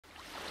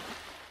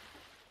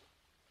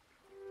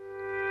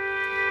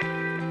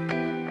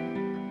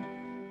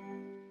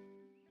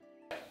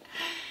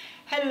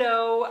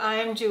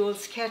I'm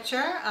Juliane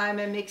Ketcher. I'm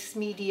a mixed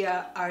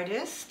media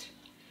artist.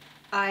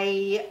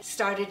 I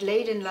started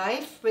late in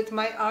life with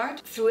my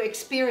art. Through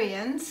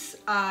experience,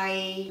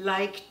 I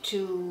like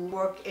to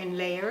work in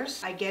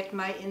layers. I get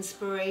my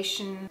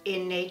inspiration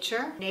in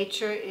nature.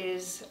 Nature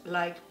is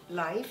like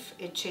life.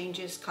 It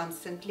changes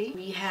constantly.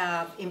 We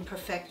have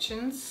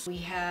imperfections. We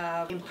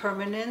have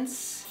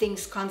impermanence.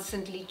 Things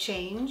constantly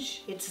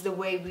change. It's the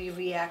way we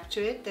react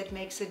to it that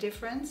makes a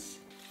difference.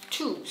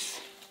 Tubes.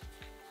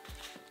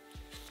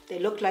 They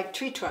look like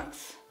tree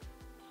trunks.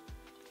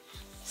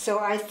 So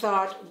I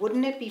thought,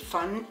 wouldn't it be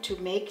fun to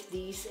make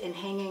these in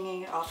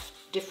hanging off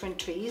different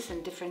trees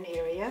in different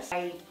areas?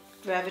 I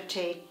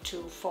gravitate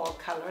to fall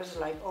colors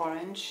like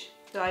orange.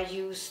 So I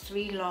used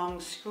 3 long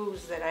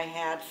screws that I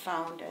had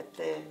found at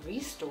the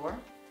restore,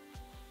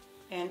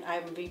 and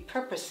I'm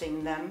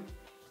repurposing them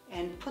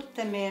and put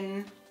them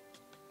in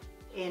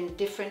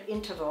different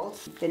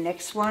intervals. The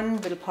next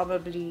one will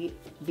probably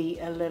be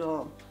a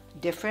little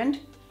different.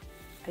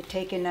 I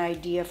take an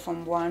idea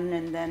from one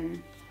and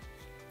then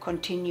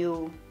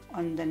continue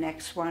on the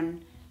next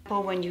one.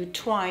 When you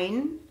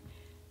twine,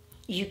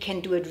 you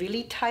can do it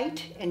really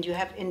tight and you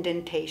have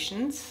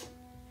indentations,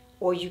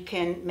 or you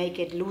can make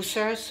it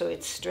looser so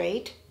it's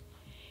straight.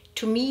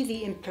 To me,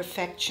 the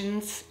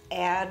imperfections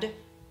add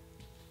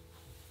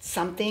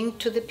something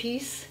to the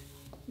piece.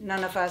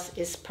 None of us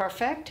is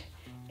perfect,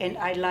 and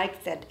I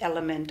like that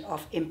element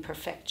of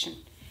imperfection.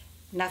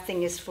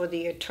 Nothing is for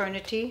the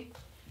eternity.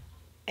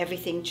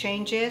 Everything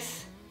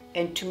changes.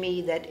 And to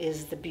me, that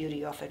is the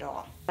beauty of it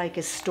all. Like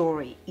a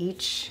story,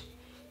 each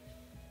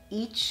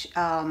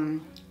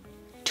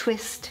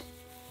twist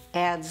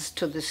adds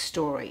to the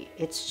story.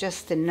 It's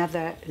just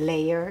another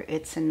layer.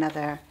 It's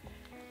another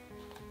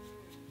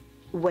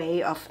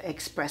way of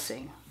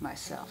expressing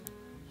myself.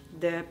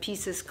 The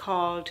piece is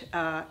called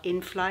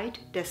In Flight,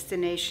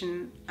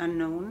 Destination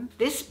Unknown.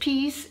 This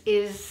piece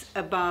is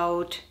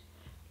about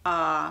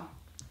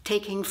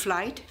taking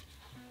flight.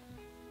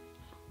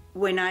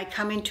 When I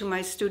come into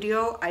my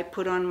studio, I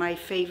put on my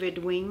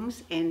favorite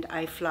wings and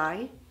I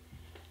fly.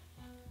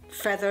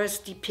 Feathers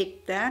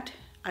depict that.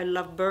 I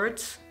love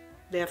birds.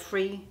 They're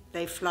free,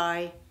 they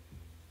fly,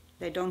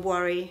 they don't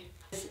worry.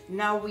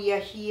 Now we are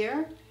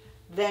here,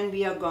 then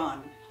we are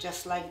gone,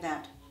 just like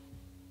that.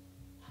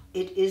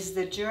 It is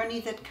the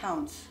journey that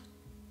counts.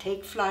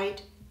 Take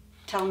flight,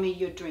 tell me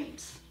your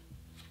dreams.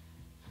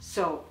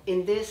 So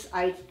in this,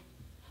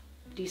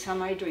 these are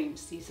my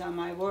dreams, these are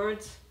my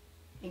words.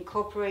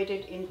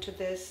 Incorporated into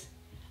this.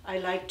 I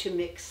like to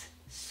mix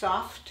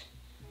soft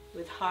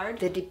with hard.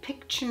 The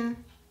depiction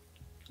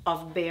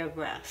of bare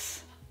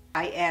grass.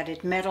 I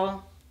added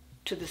metal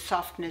to the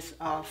softness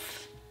of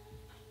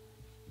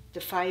the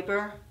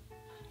fiber.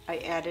 I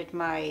added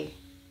my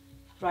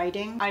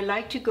writing. I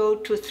like to go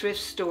to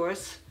thrift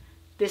stores.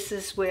 This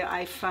is where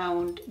I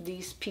found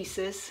these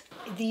pieces.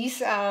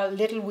 These are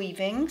little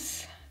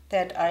weavings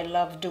that I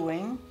love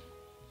doing.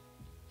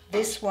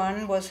 This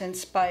one was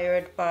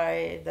inspired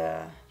by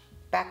the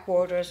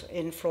backwaters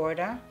in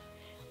Florida.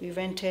 We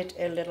rented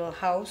a little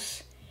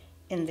house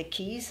in the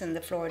Keys, in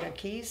the Florida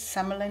Keys,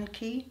 Summerlin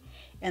Key,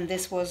 and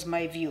this was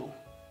my view,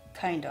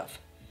 kind of.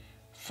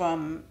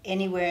 From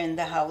anywhere in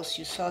the house,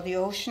 you saw the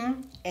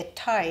ocean. At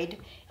tide,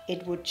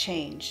 it would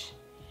change.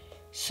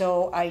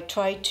 So I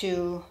tried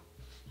to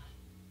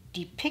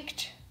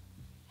depict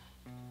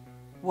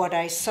what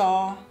I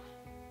saw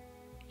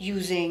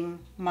using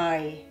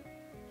my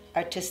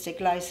artistic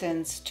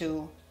license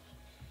to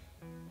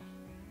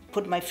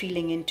put my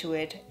feeling into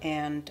it,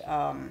 and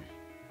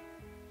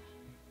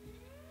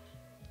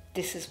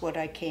this is what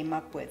I came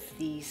up with.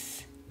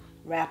 These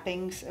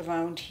wrappings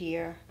around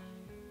here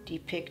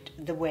depict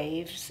the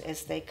waves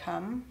as they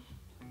come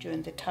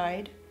during the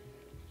tide,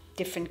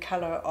 different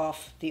color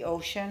of the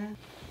ocean.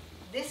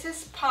 This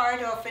is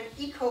part of an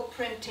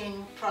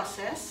eco-printing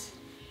process.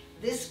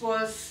 This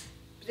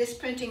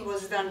printing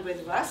was done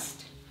with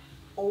rust.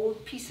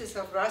 Old pieces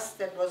of rust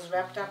that was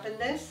wrapped up in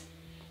this,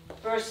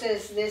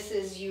 versus this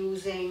is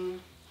using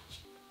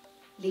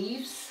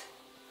leaves,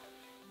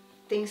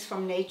 things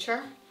from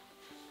nature.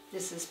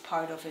 This is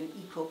part of an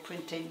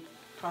eco-printing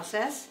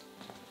process.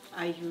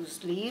 I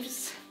used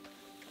leaves.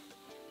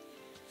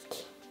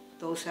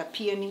 Those are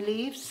peony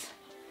leaves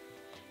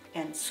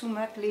and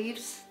sumac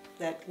leaves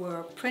that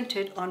were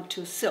printed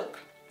onto silk.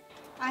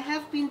 I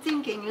have been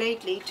thinking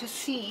lately to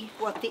see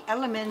what the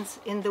elements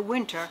in the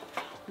winter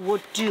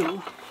would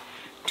do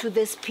to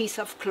this piece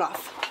of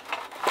cloth.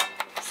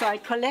 So I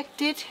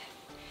collected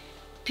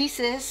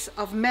pieces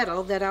of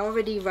metal that are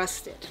already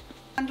rusted.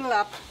 Bundle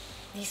up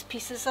these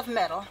pieces of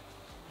metal,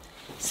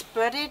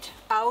 spread it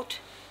out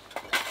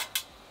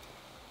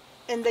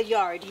in the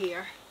yard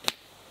here,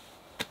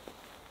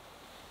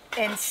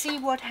 and see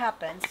what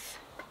happens.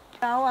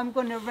 Now I'm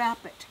going to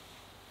wrap it,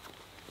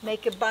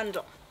 make a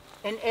bundle,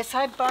 and as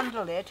I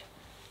bundle it,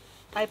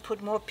 I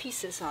put more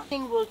pieces on.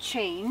 Thing will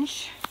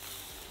change.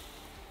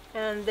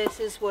 And this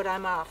is what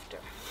I'm after.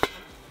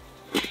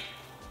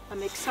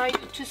 I'm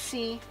excited to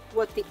see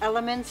what the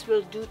elements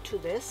will do to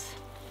this.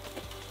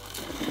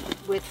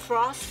 With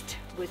frost,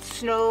 with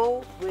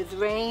snow, with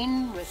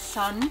rain, with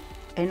sun,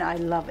 and I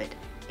love it.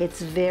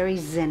 It's very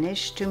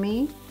Zenish to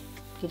me.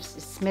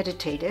 It's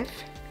meditative,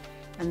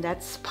 and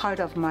that's part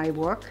of my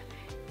work,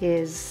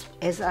 is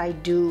as I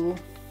do,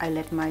 I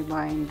let my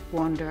mind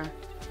wander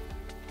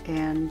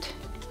and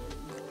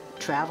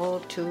travel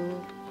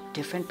to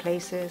different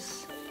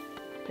places,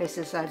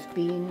 places I've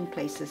been,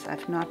 places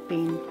I've not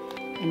been,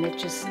 and it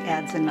just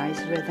adds a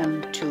nice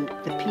rhythm to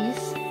the piece.